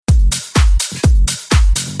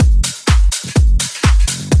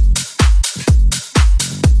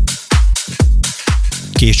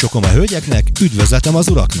Késcsokom a hölgyeknek, üdvözletem az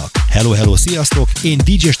uraknak! Hello, sziasztok! Én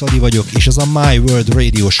DJ Stadi vagyok, és ez a My World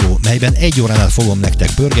Radio Show, melyben 1 órán át fogom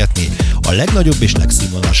nektek pörgetni a legnagyobb és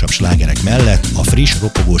legszínvonalasabb slágerek mellett a friss,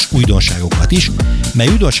 ropogós újdonságokat is, mely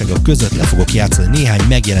újdonságok között le fogok játszani néhány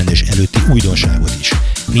megjelenés előtti újdonságot is.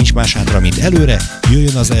 Nincs más hátra, mint előre,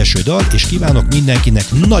 jöjjön az első dal, és kívánok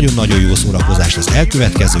mindenkinek nagyon-nagyon jó szórakozást az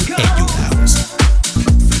elkövetkező 1 órához.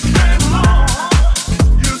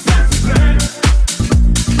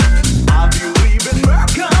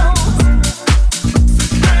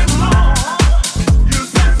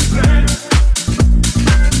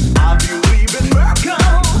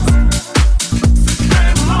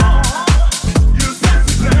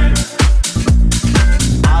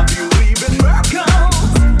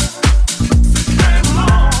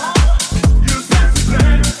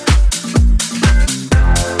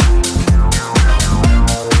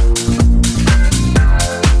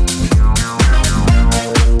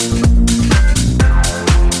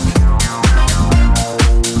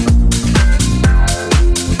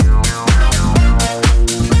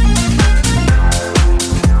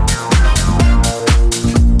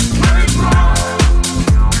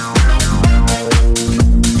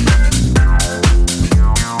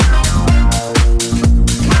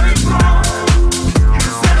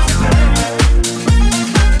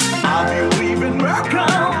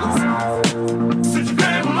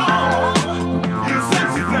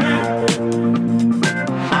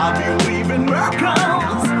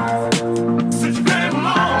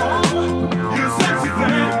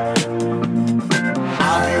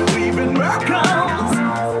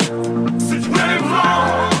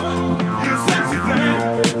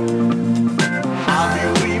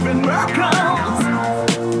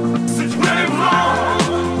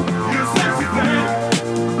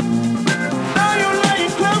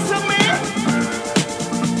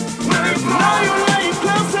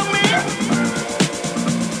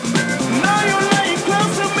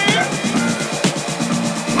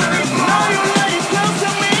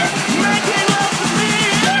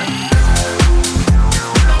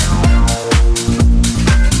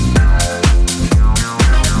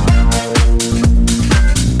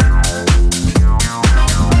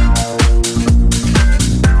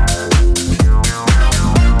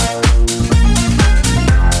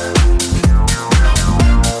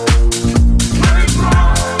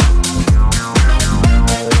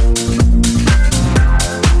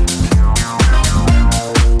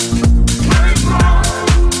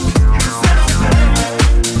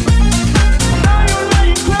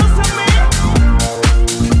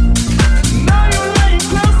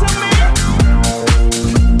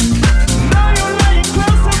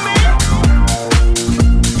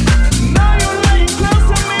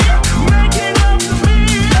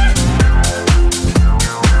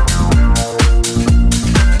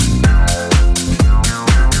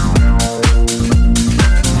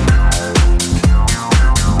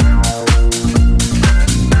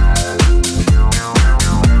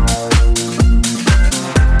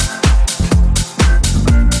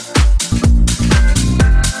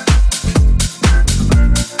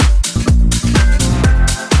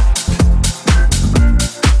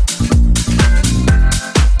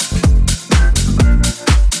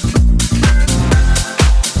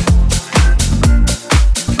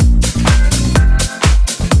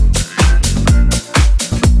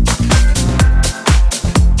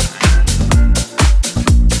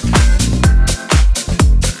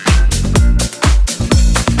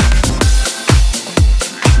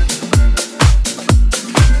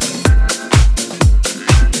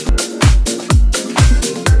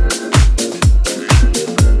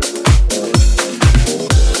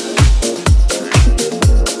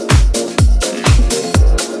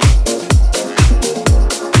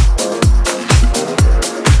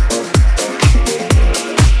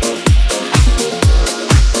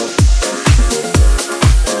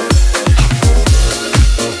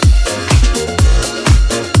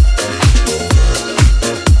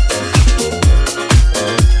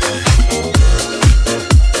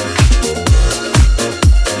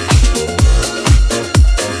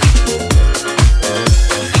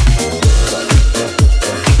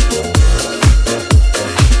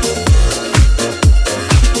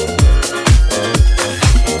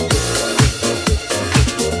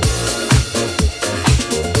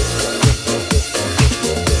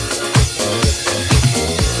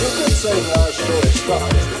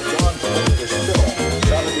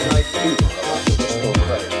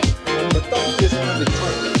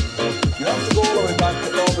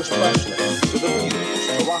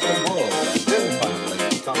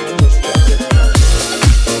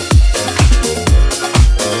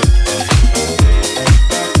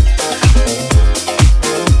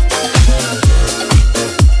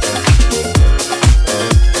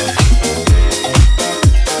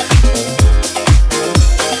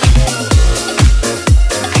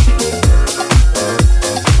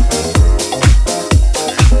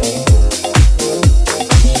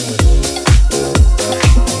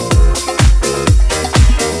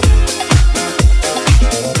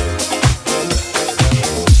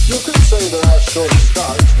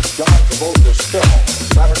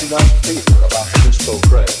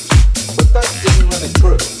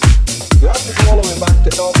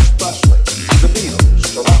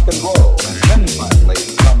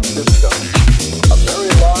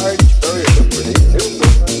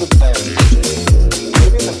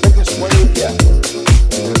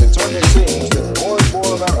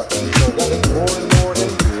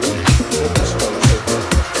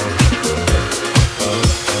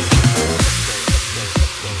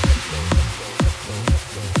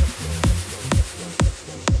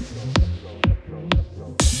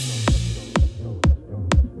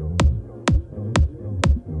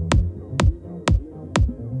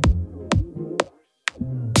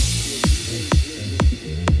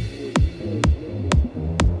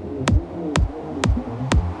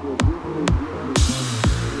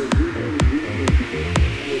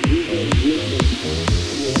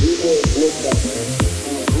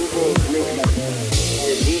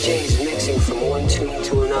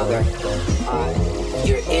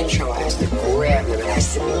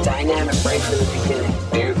 right from the beginning.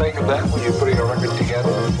 Do you think of that when you're putting a record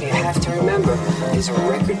together? You have to remember, there's a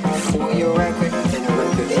record before your record and a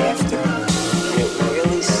record after. And it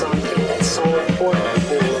really sunk in. That's so important.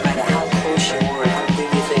 You know, no matter how close you are and how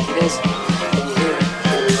big you think it is, and you hear it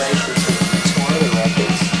in relation to two other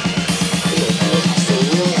records, you know, it's a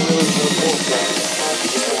really, really good book that you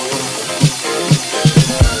just want to.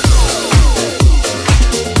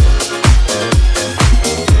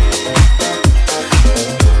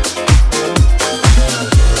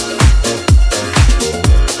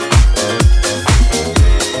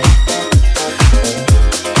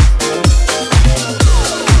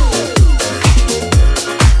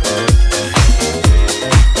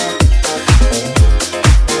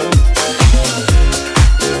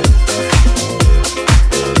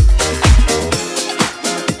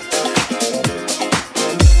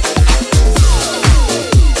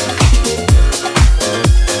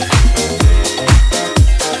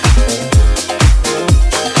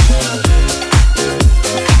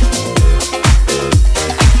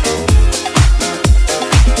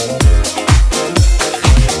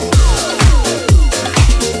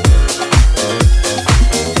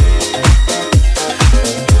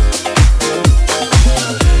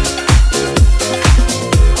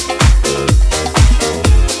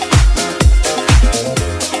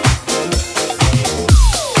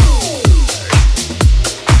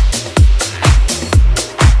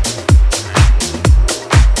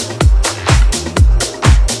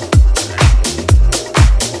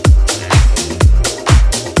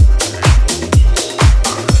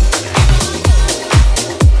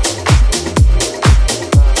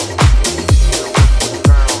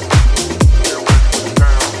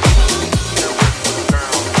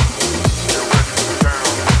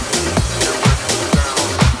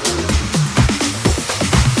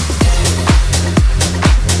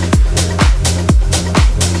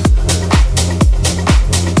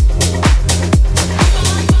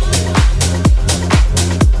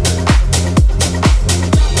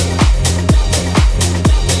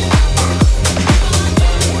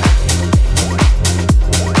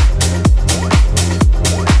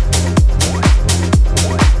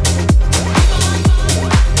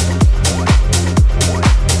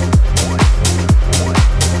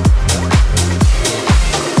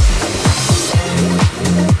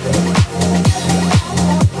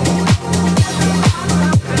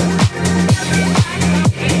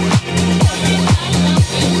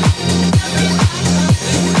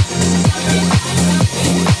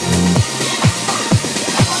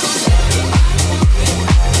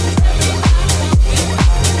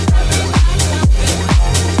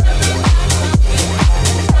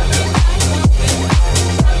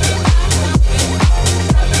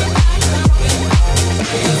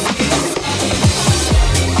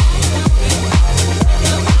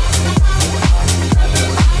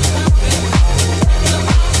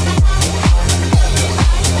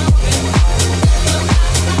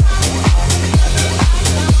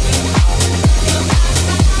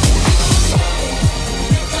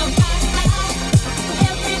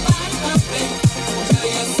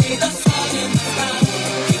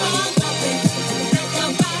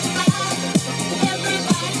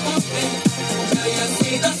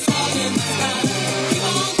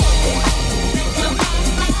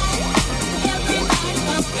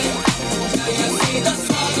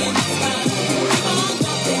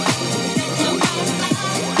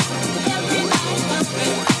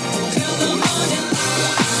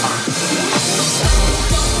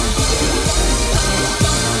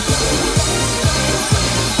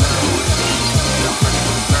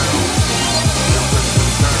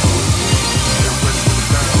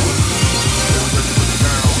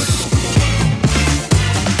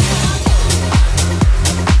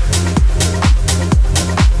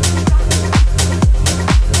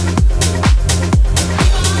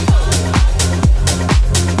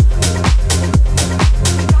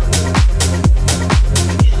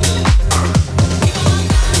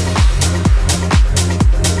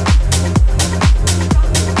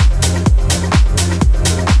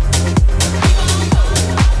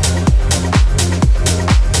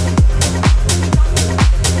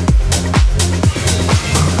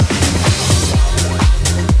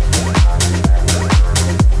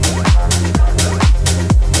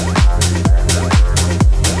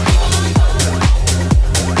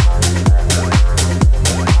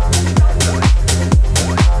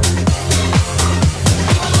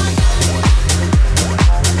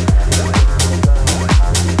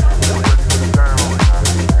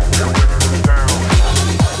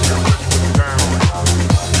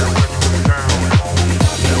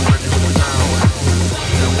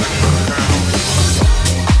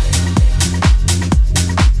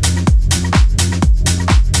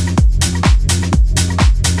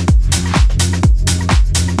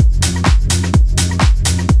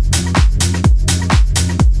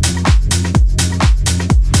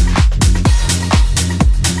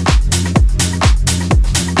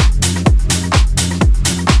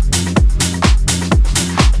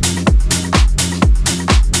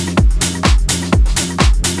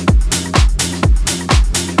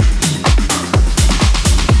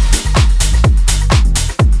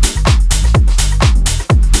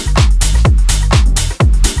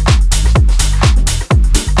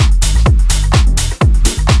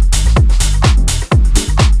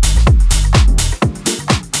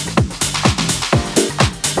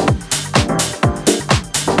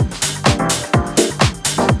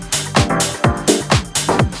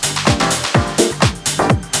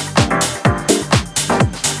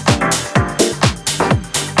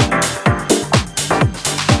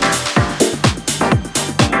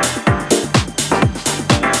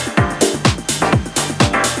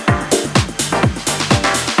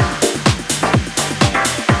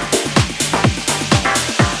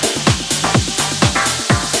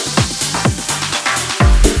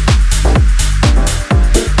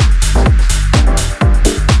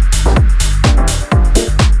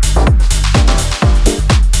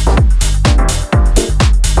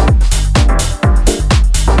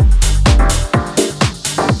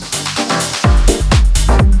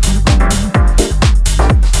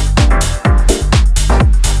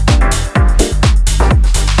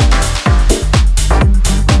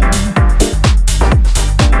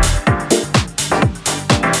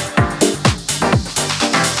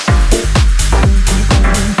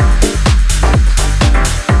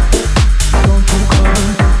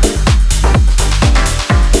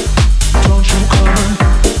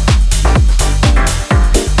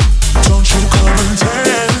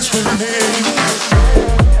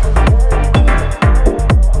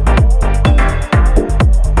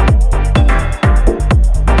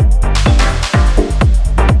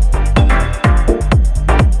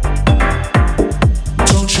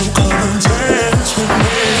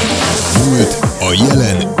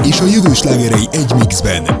 és a jövő slágerei egy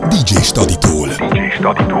mixben DJ Staditól.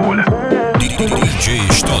 DJ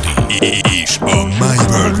Stadi és a My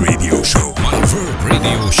World Radio Show. My World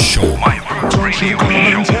Radio Show. My World Radio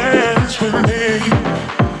Show.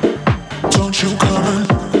 Don't you come and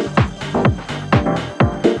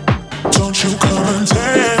don't you come and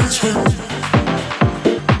dance with me?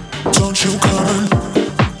 Don't you come and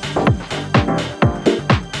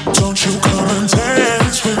don't you come and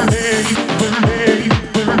dance with me? With me,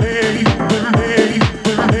 with me, with me, with me,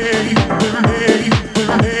 with me, with me, with me, with me,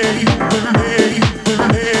 with me, with me, with me, with me, with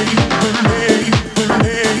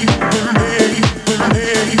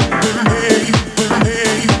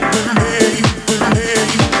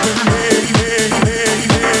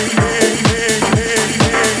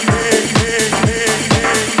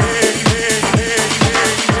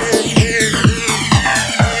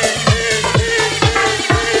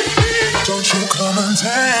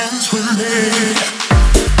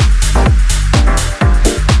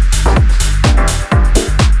with me, with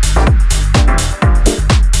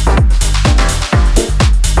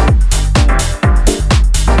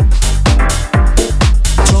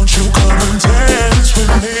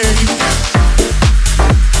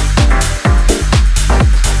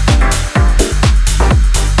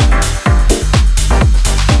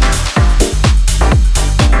me.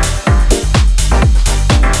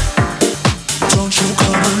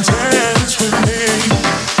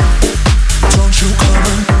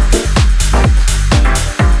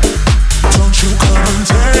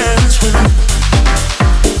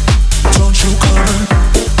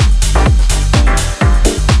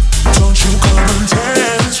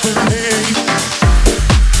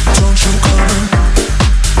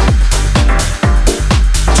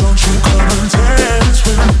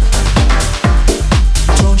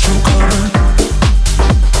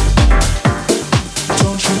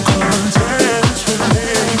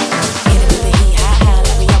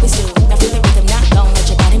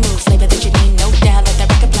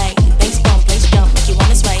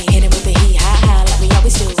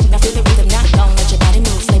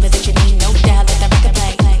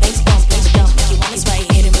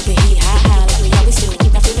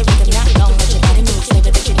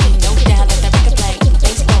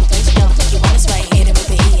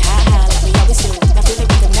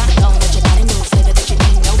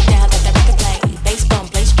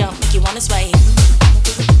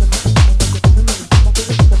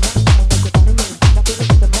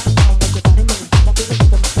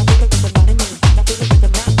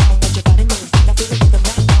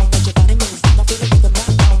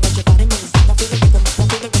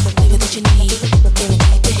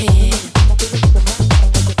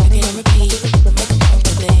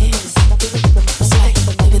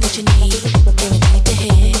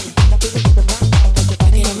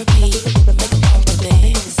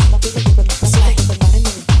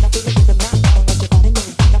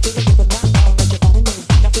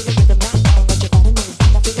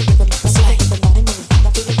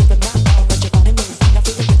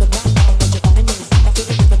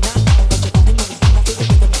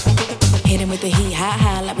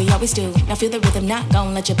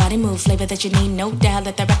 Let your body move, flavor that you need, no doubt.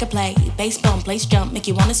 Let the record play, bass bump, place jump, make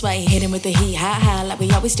you wanna sway. Hit him with the heat, high, high, like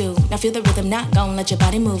we always do. Now feel the rhythm, not gon' let your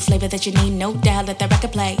body move, flavor that you need, no doubt. Let the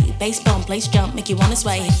record play, bass bump, place jump, make you wanna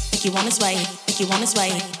sway, make you wanna sway, make you wanna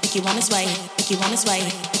sway, make you wanna sway, make you wanna sway,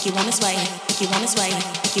 make you wanna sway, make you wanna sway,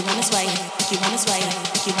 make you wanna sway, make you wanna sway,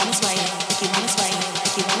 make you wanna sway, make you wanna sway, make you wanna sway,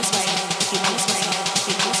 make you wanna sway, make you wanna sway, make you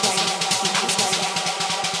wanna sway.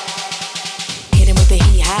 Hit him with the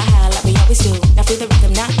heat, high, high, like we always do. Now feel the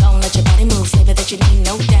rhythm, not gon' let your body move, flavor that you need,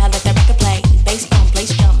 no doubt. Let the record play, bass bump, place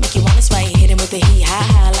jump, make you wanna sway. Hit him with the heat, high,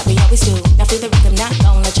 high, like we always do. Now feel the rhythm, not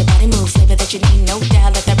gon' let your body move, flavor that you need, no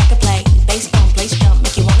doubt. Let the record play, bass bump, place jump,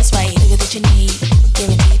 make you wanna sway. Flavor that you need,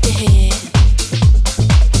 guaranteed to hit.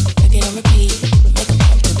 Work it on repeat, make 'em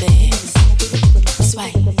pump to this.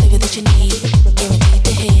 Sway, flavor that you need, guaranteed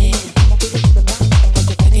to hit. Work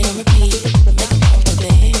it on repeat, make 'em pump to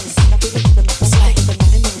this. Sway.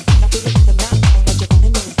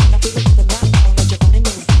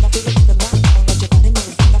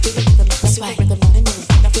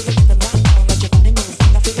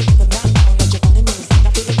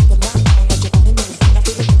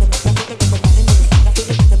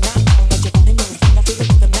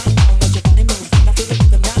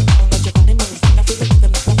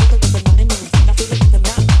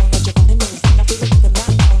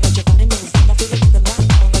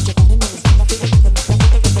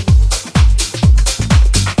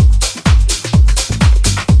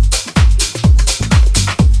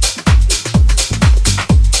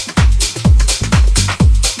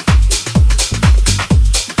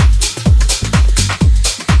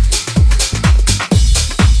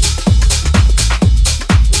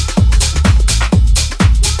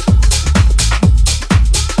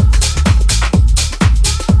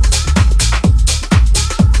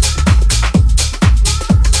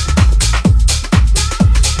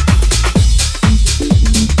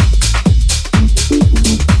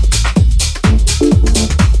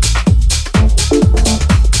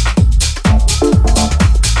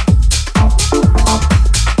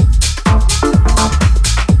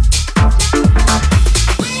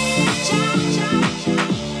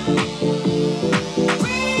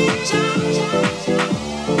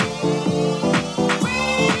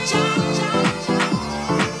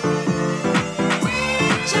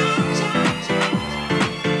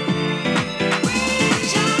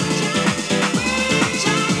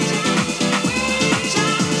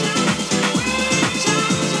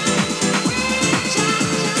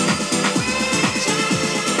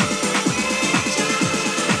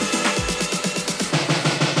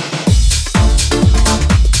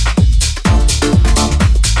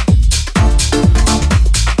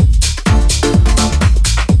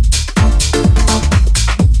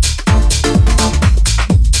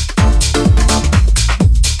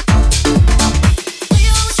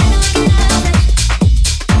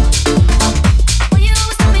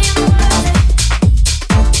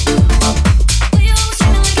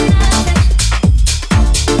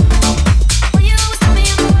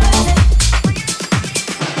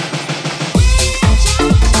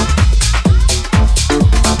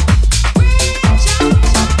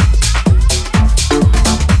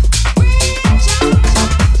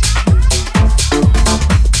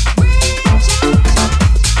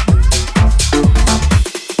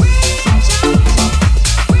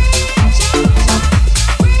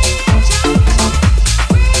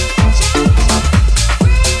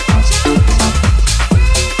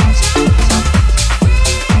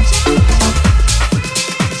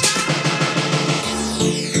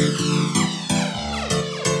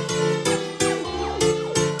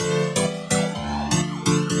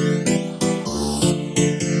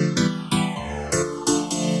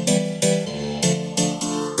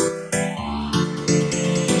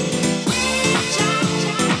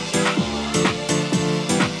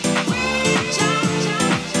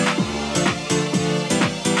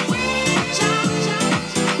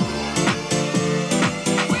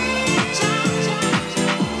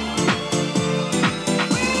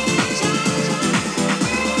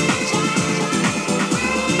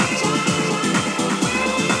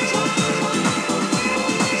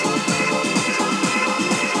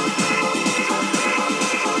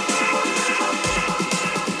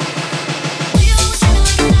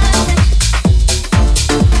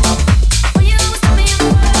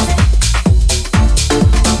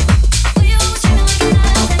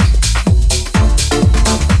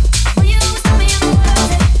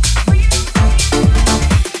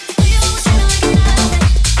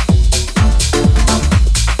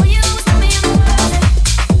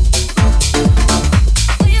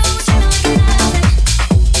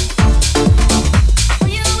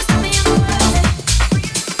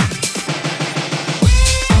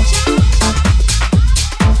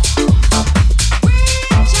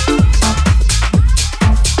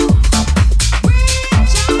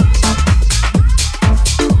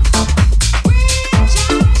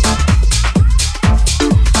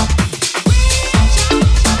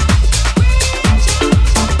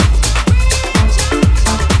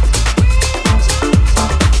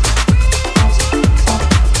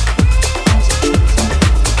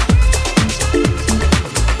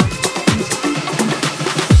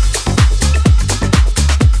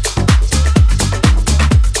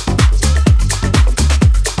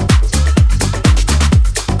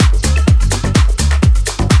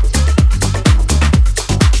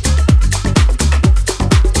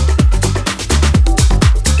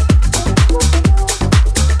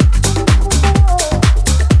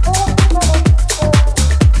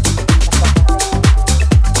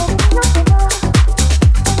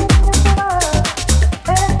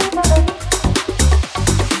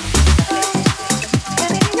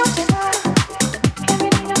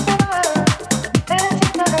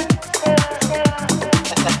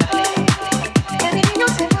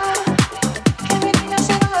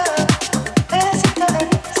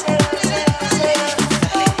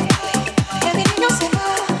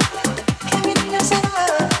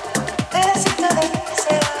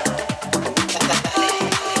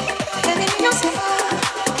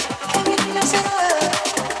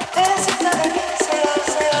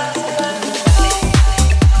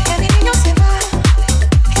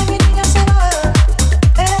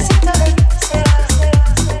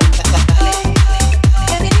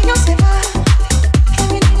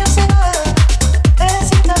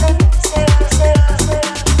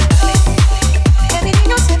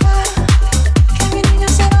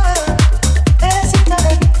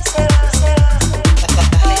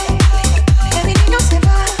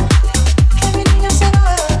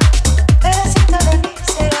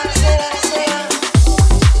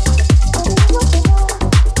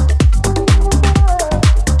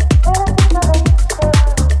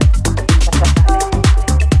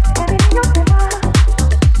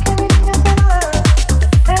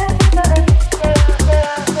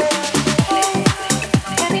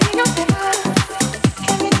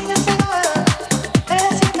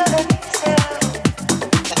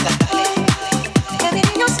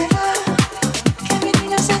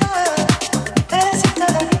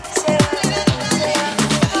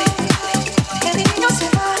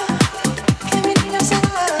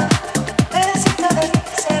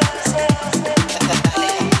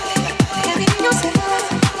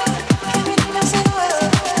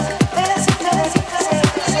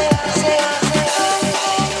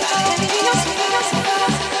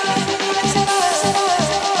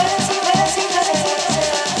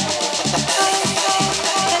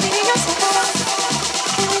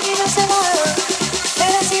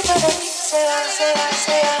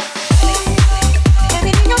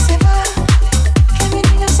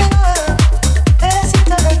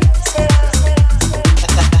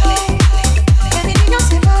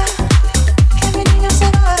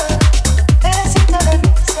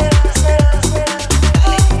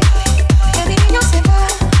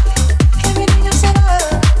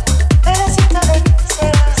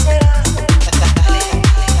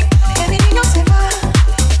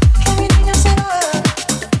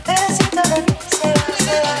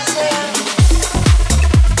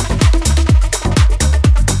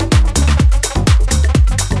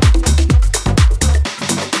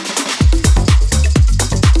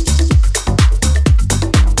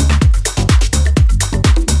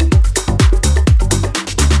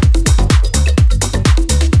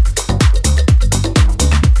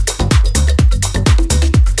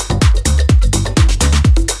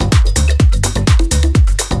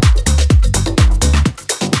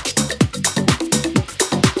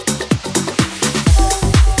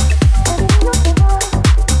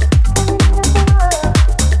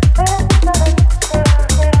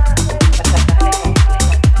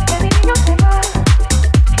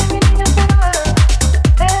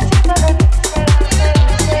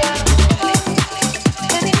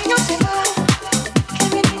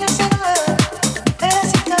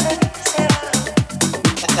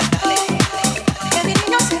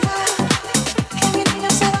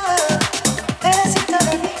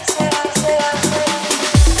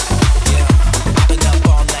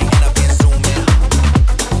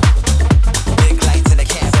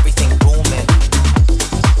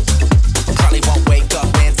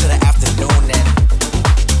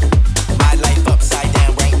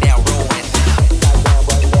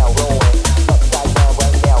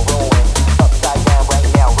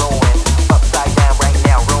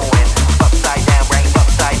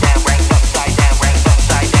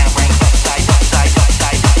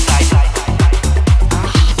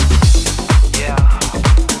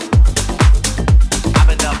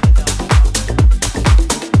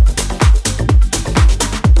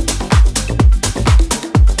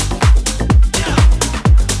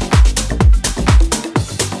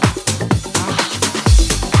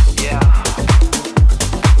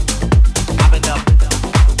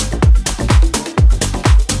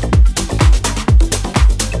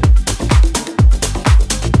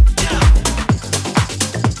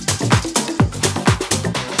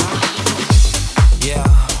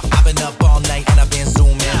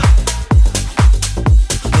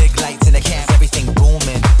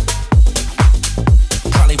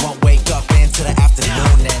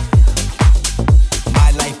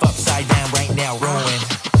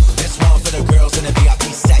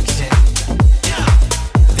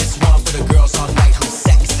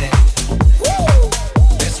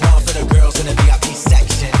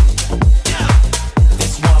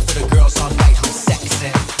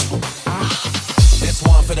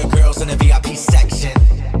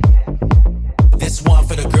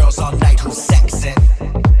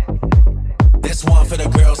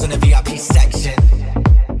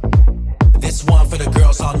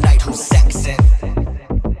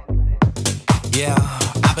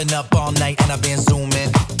 and I've been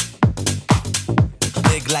zooming.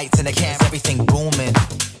 Big lights in the camera, everything booming.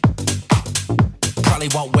 Probably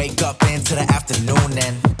won't wake up into the afternoon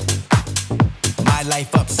then. My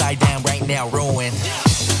life upside down right now, ruined.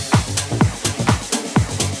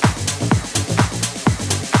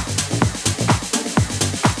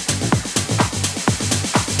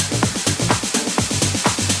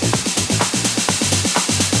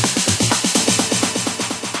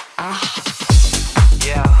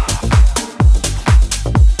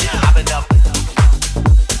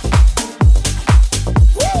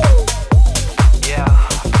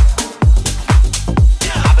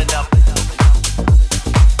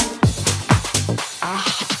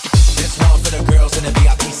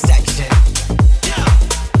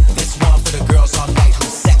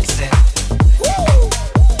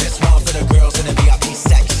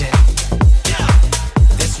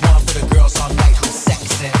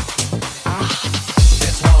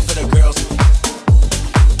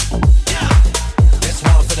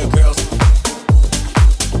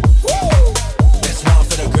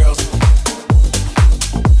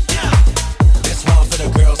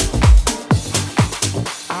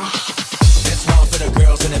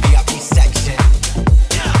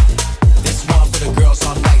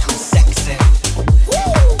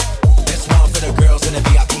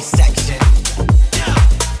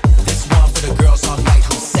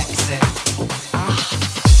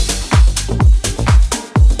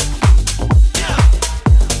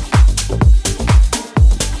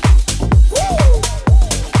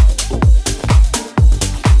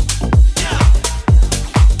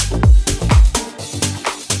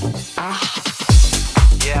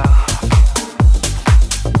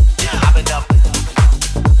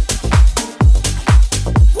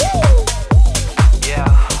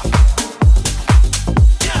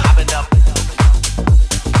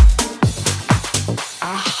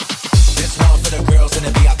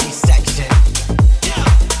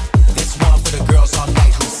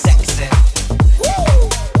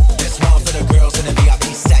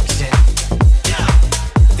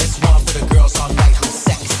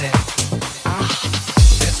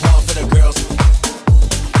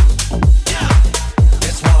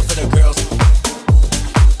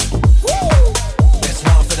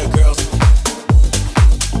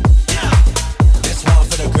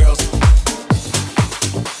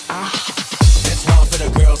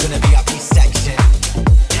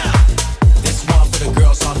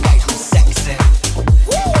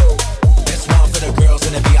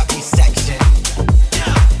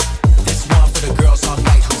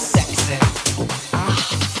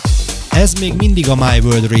 Ez még mindig a My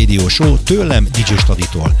World Radio Show tőlem, DJ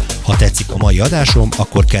Staditól. Ha tetszik a mai adásom,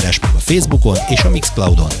 akkor keresd meg a Facebookon és a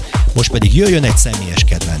Mixcloudon. Most pedig jöjjön egy személyes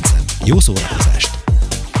kedvencem. Jó szórakozást!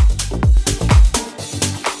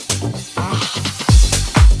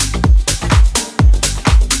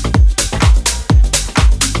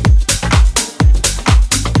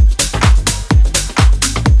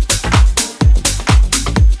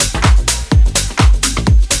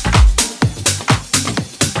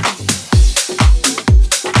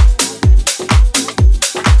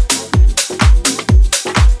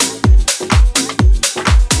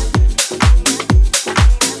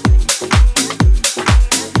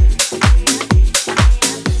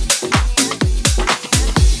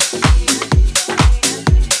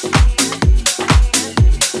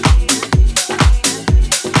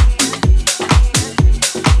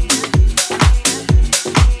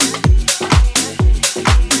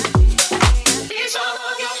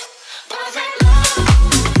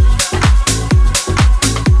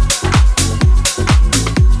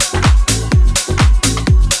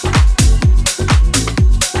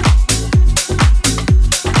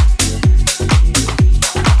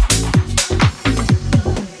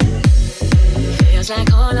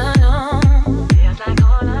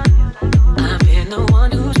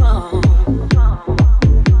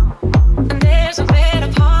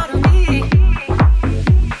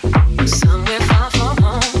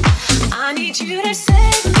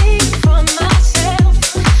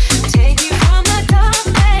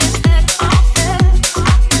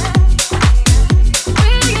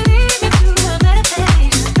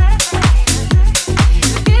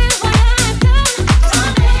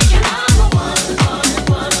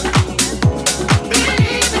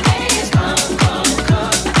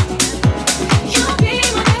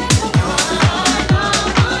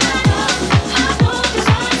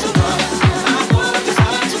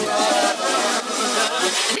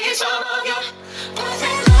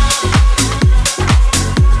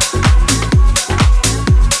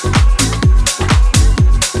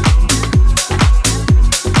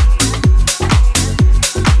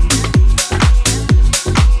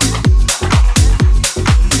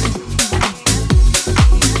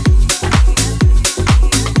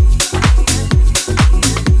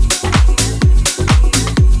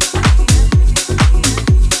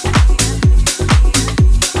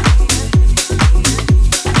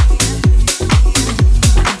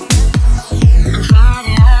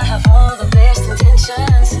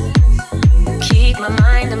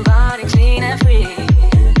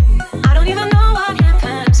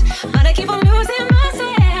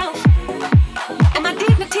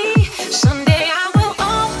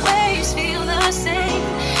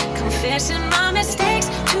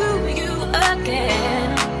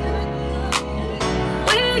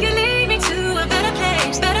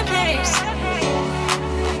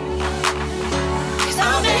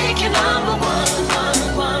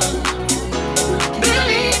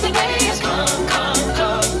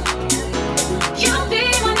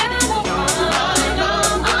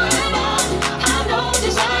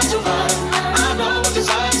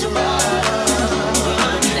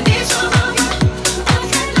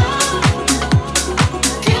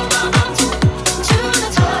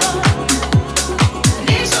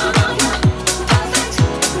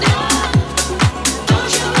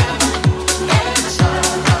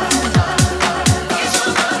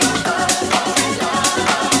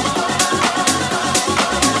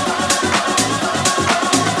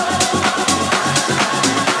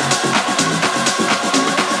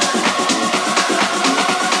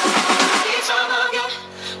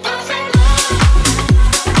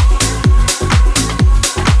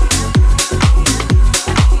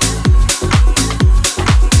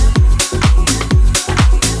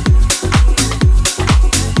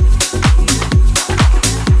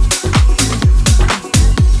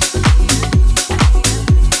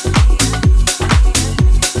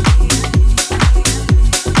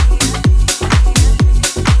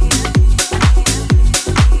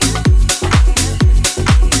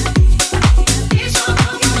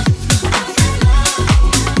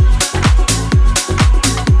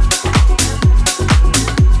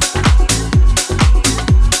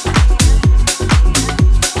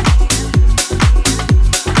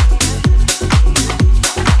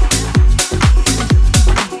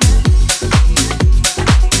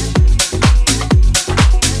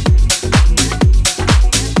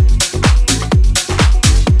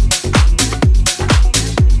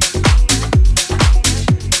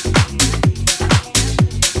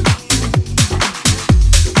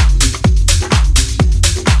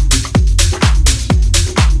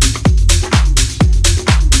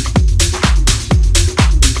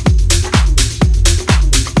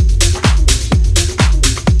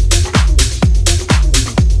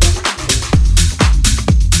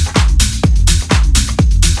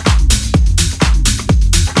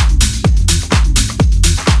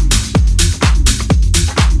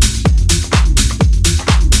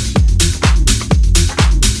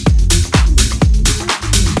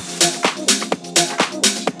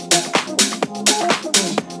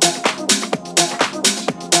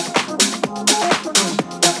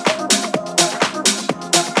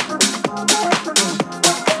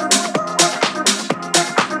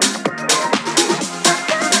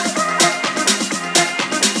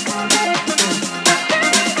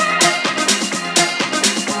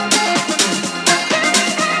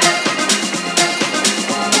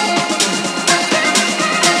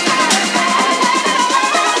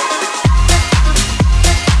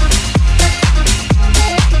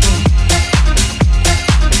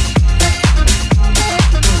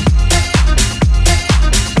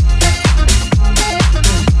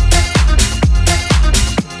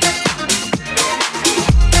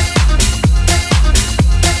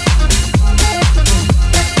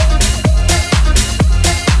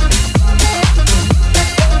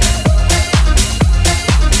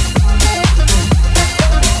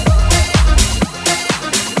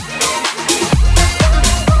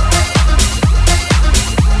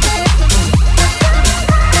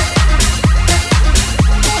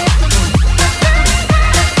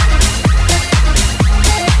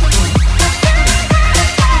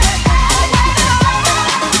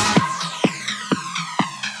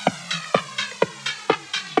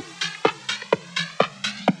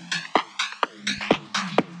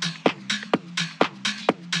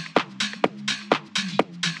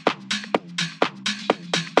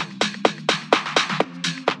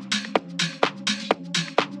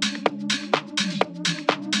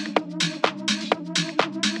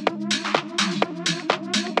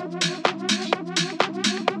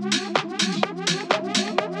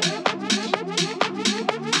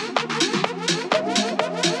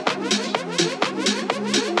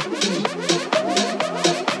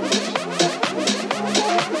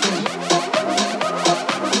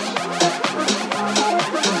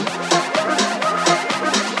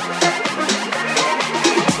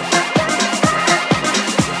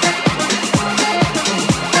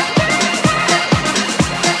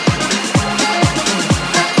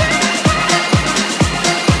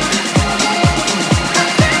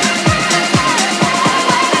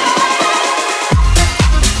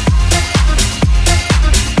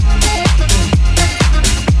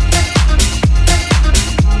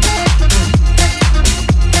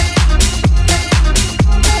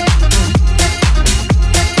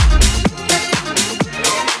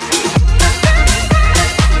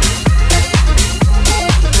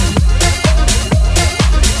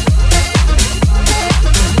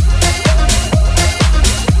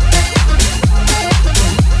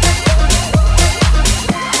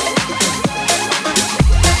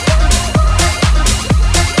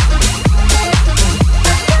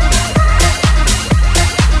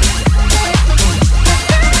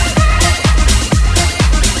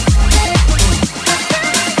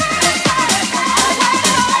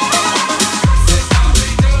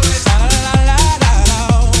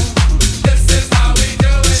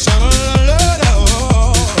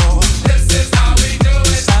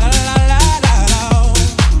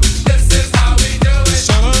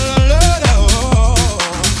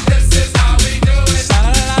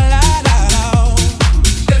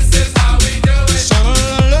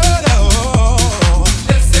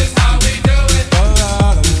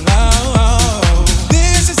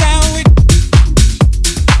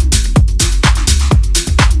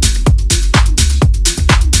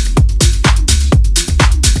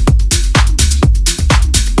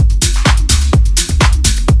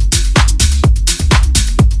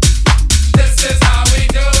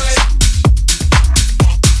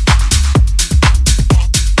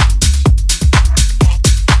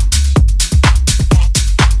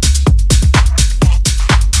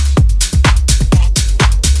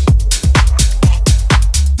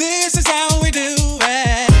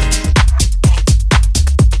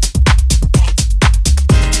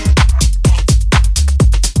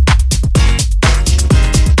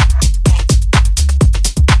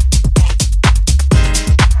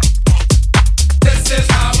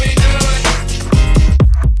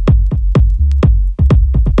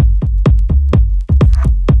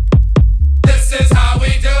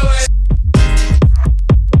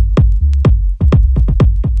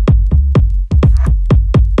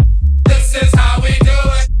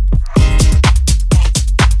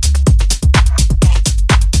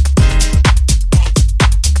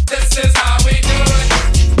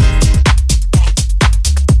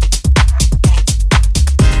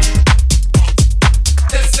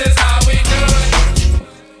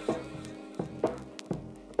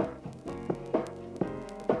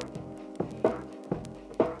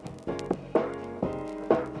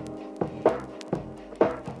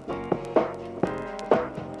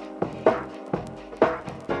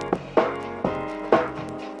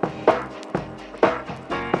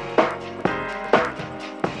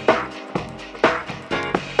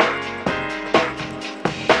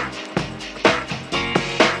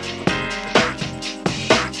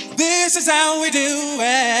 is how we do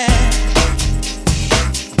it.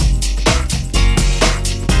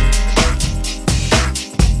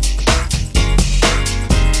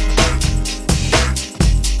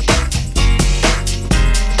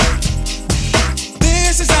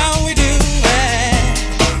 This is how we do it.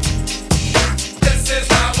 This is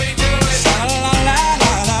how we do it.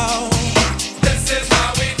 Sha-la-la-la-la. This is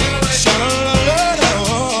how we do it. Sha-la-la-la-la.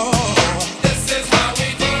 This is how we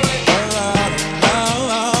do it.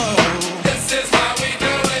 This is how we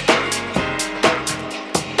do it.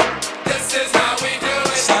 This is how we do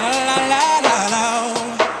it. Sha-la-la-la-la.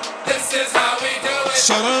 This is how we do it.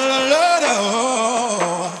 Sha-la-la-la-la.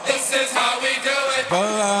 This is how we do it.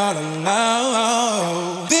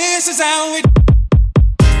 This is how we.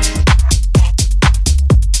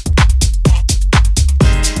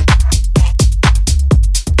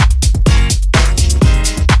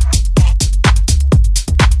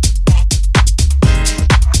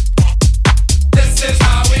 This is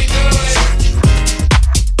how we do it. This is how we do it.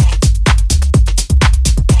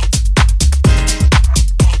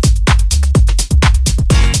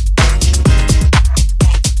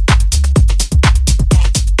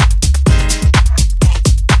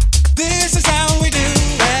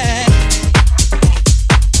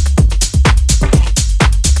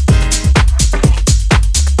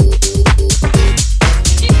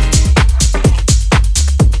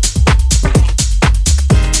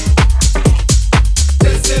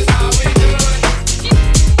 This is how we do it.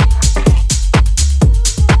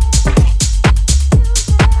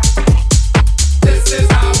 This is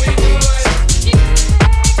how we do it.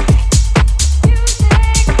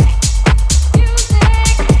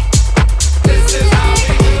 This is how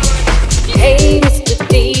we do it. Hey, Mr.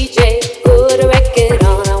 DJ, put a record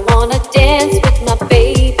on. I wanna dance with my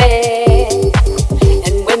baby.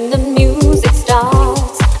 And when the music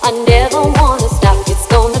starts, I never wanna stop. It's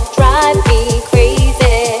gonna drive me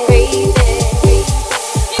crazy, crazy, crazy.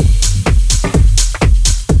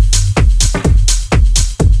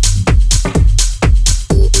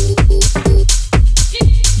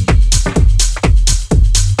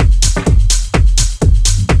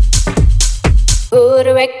 Put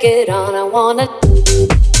a record on. I wanna.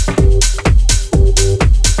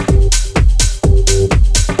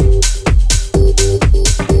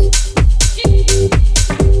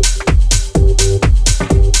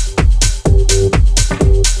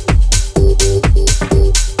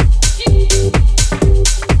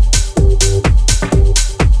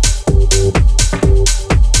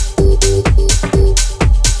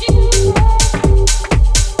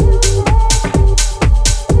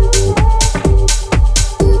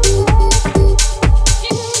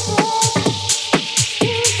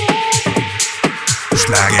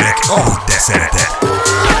 Slágerek, ahogy te szereted.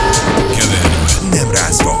 Keverve, nem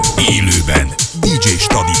rázva, élőben, DJ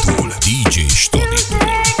Staditól. DJ Staditól.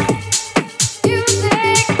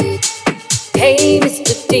 Hey,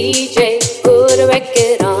 Mr. DJ, put a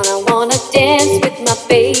record on. I wanna dance with my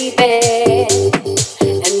baby.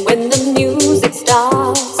 And when the music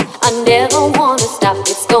starts, I never wanna stop.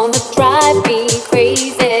 It's gonna drive me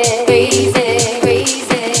crazy, crazy, crazy,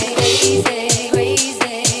 crazy, crazy, crazy,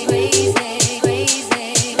 crazy,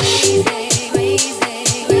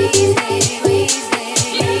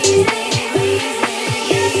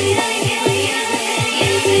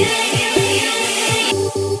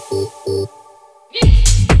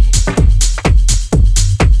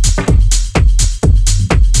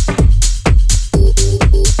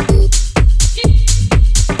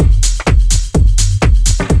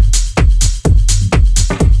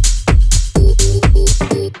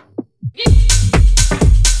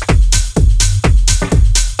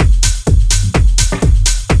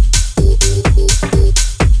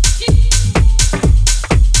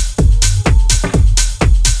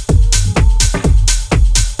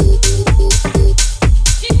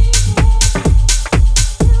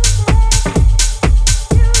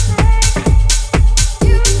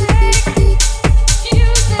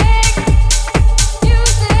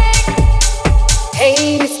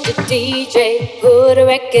 Hey, Mr. DJ, put a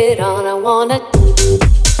record on. I wanna.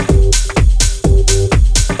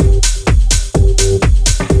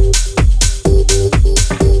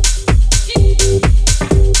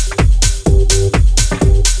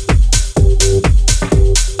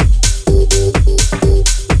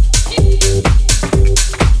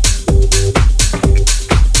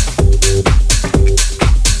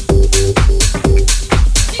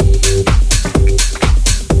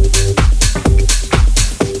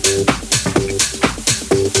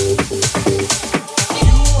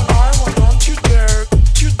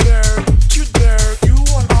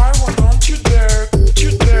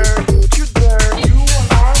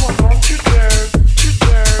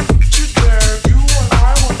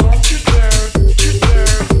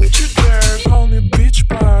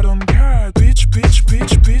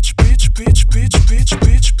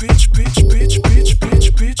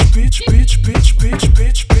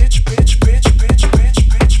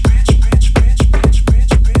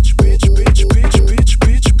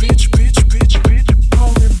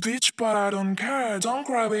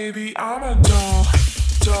 cry, baby. I'm a doll,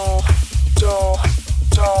 doll, doll,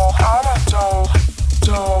 doll. I'm a doll,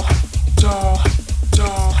 doll, doll,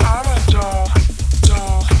 doll. I'm a doll,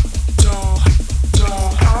 doll, doll,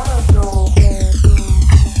 doll. I'm a doll,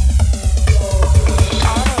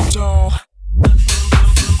 I'm a doll.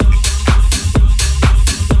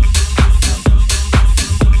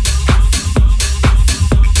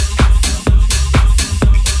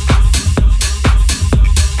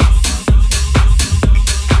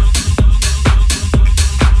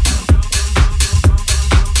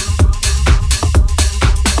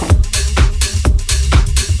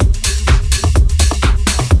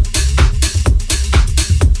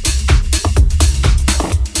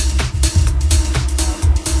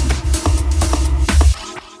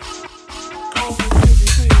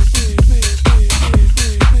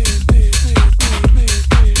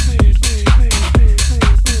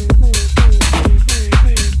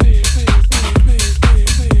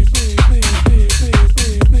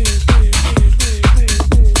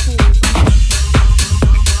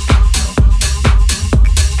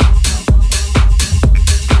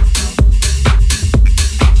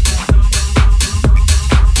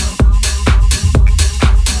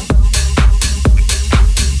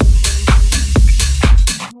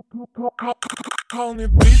 Call me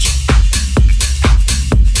bitch.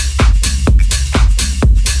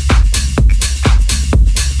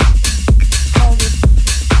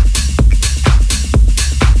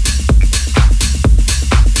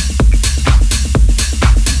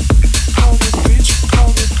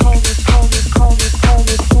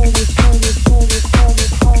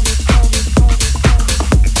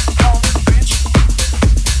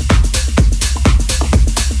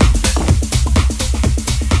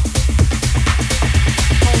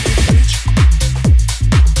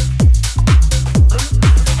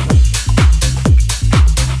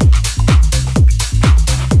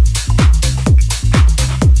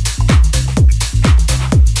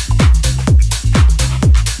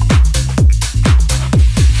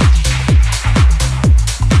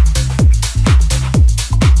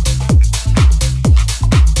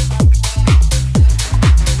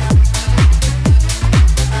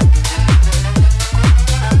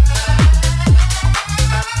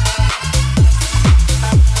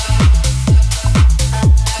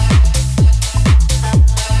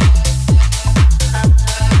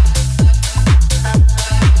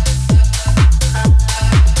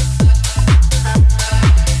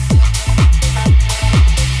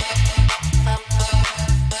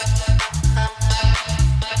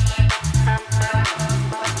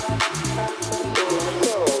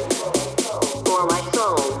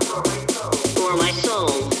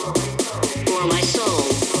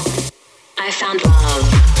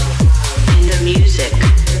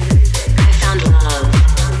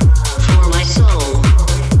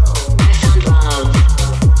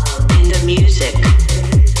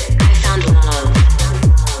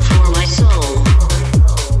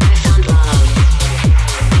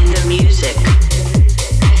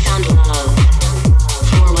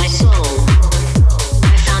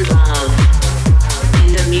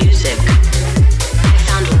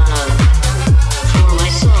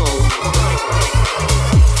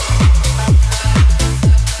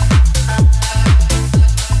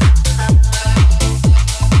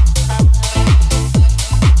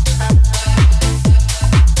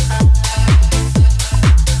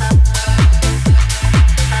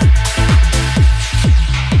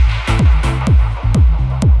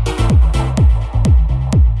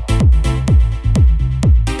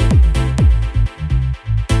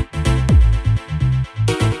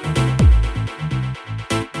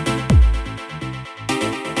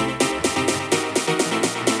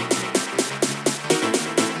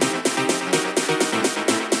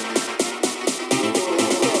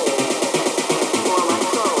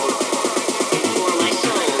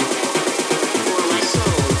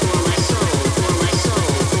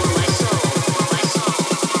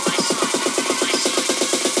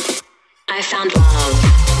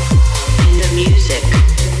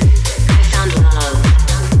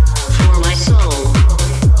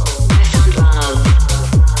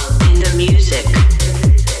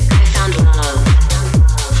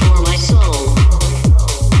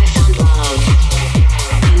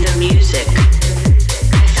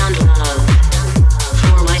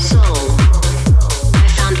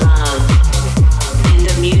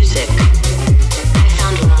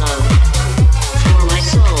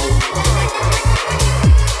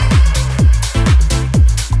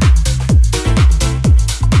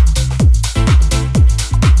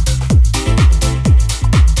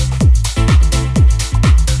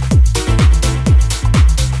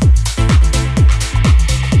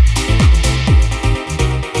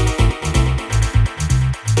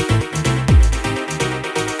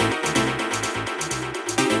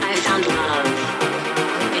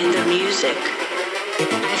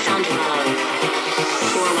 I found love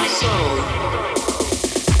for my soul.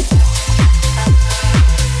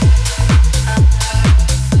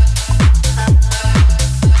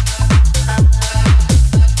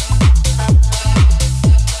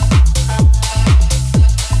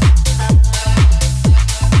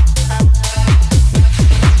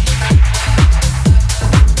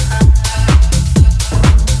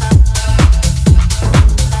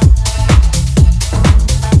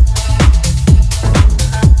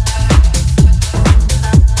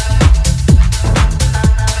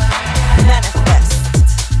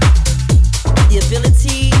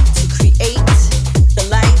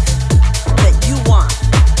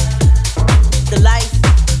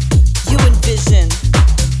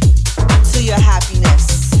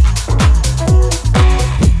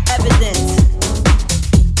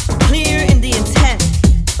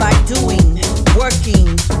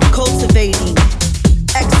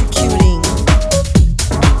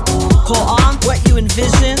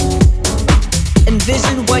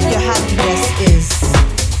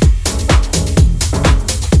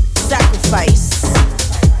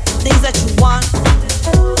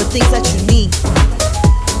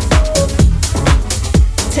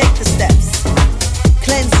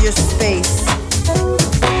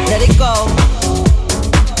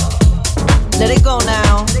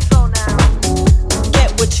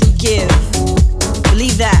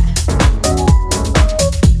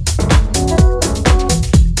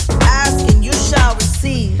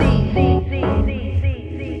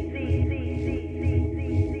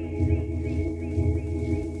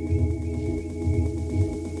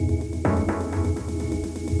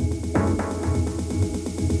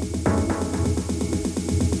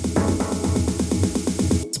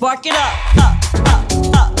 Spark it up.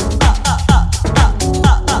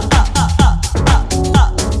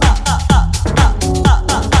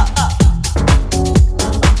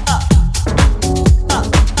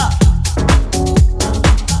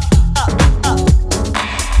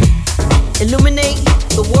 Illuminate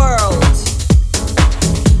the world.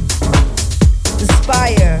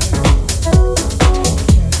 Inspire.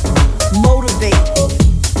 Motivate.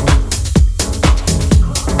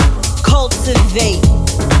 Cultivate.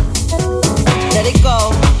 Let it go.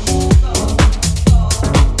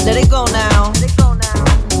 Let it go now.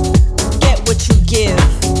 Get what you give.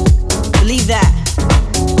 Believe that.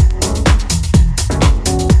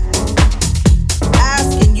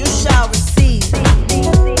 Ask and you shall receive.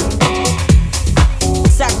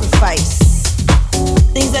 Sacrifice.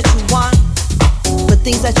 Things that you want, but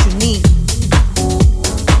things that you need.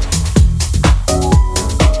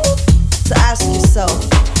 So ask yourself,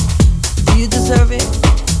 do you deserve it?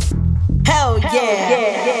 Hell yeah.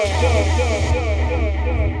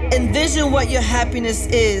 Envision what your happiness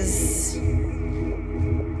is.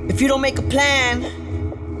 If you don't make a plan,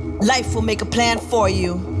 life will make a plan for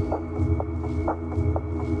you.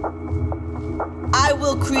 I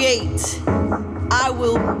will create. I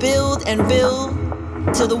will build and build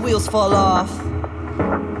till the wheels fall off.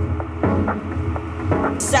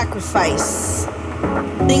 Sacrifice.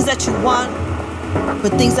 Things that you want,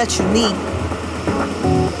 but things that you need.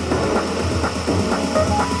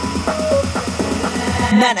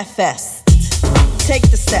 Manifest. Take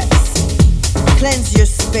the steps. Cleanse your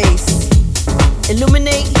space.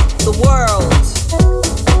 Illuminate the world.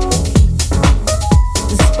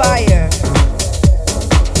 Inspire.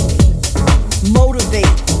 Motivate.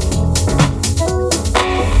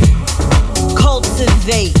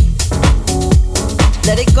 Cultivate.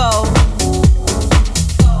 Let it go.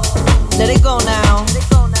 Let it go now.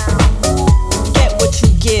 Get what you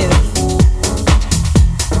give.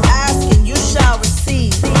 Ask and you shall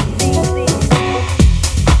receive.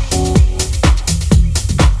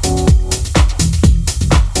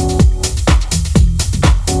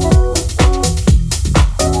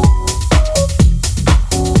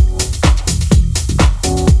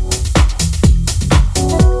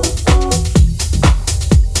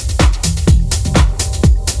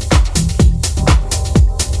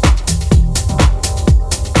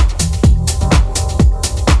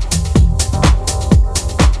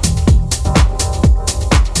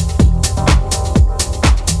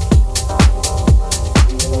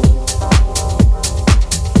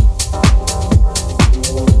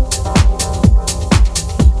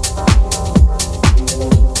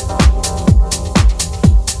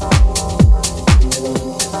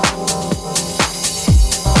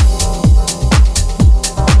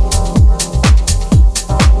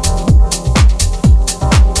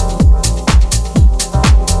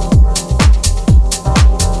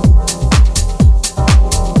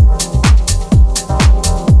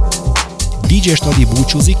 DJ Stadi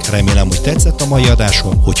búcsúzik, remélem, hogy tetszett a mai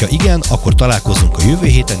adásom, hogyha igen, akkor találkozunk a jövő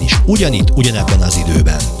héten is, ugyanitt, ugyanebben az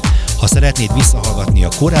időben. Ha szeretnéd visszahallgatni a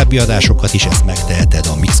korábbi adásokat is, ezt megteheted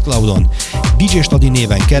a Mixcloudon. DJ Stadi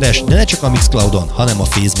néven keres, de ne csak a Mixcloudon, hanem a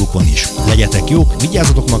Facebookon is. Legyetek jók,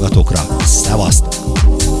 vigyázzatok magatokra, szevasztok!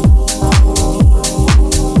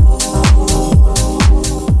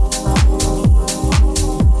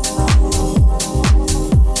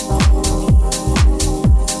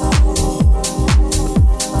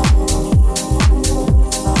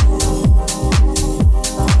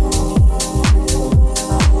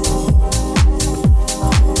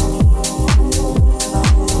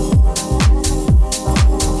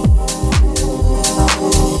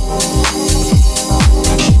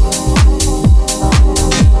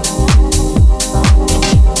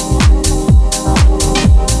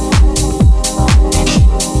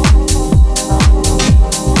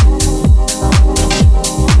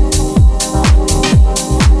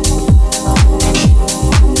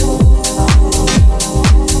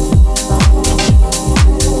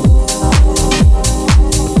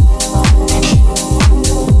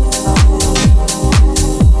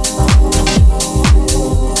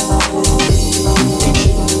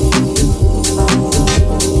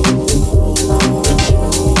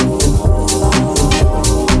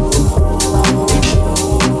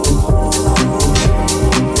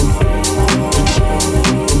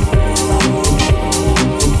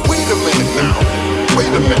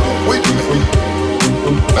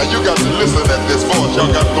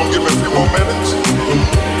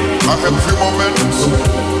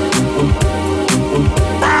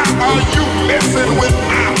 Why are you messing with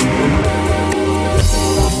my